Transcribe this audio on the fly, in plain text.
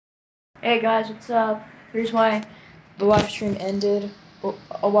Hey guys, what's up? Here's why the live stream ended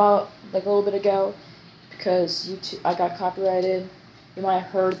a while, like a little bit ago, because YouTube, I got copyrighted. You might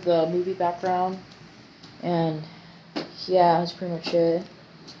have heard the movie background, and yeah, that's pretty much it.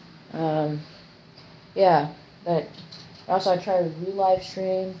 Um, yeah, but also I tried to re-live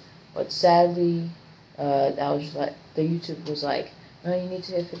stream, but sadly, that was just like the YouTube was like, no, you need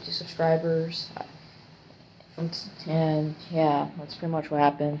to hit 50 subscribers, and yeah, that's pretty much what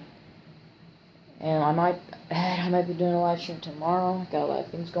happened. And I might be doing a live stream tomorrow. Got a lot of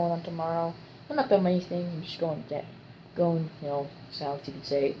things going on tomorrow. I'm not that many things. I'm just going, south you could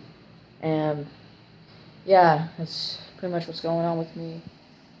say. And yeah, that's pretty much what's going on with me.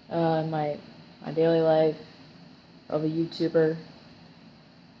 My daily life of a YouTuber.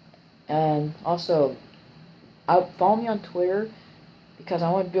 And also, follow me on Twitter because I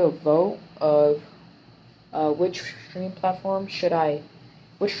want to do a vote of which streaming platform should I,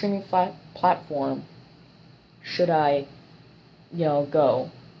 which streaming platform should I, go.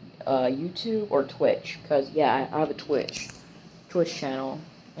 YouTube or Twitch, because yeah, I have a Twitch channel,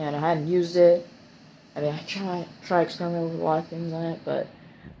 and I hadn't used it. I mean, I try experimenting with a lot of things on it, but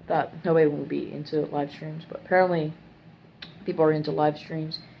I thought nobody would be into live streams. But apparently, people are into live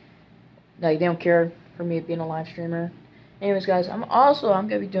streams. Like they don't care for me being a live streamer. Anyways, guys, I'm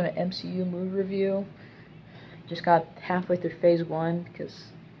gonna be doing an MCU movie review. Just got halfway through Phase 1 because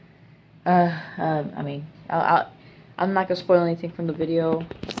I mean, I'm not gonna spoil anything from the video.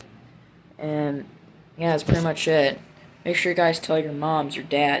 And yeah, that's pretty much it. Make sure you guys tell your moms, your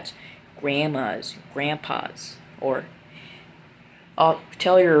dads, grandmas, grandpas, or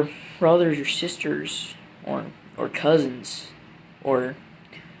tell your brothers, your sisters, or cousins, or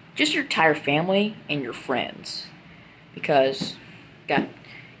just your entire family and your friends, because got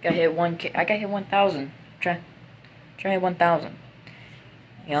hit I got hit 1,000. Try hit 1,000.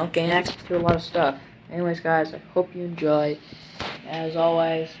 Gain access to a lot of stuff. Anyways, guys, I hope you enjoy. As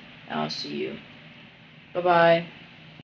always, I'll see you. Bye-bye.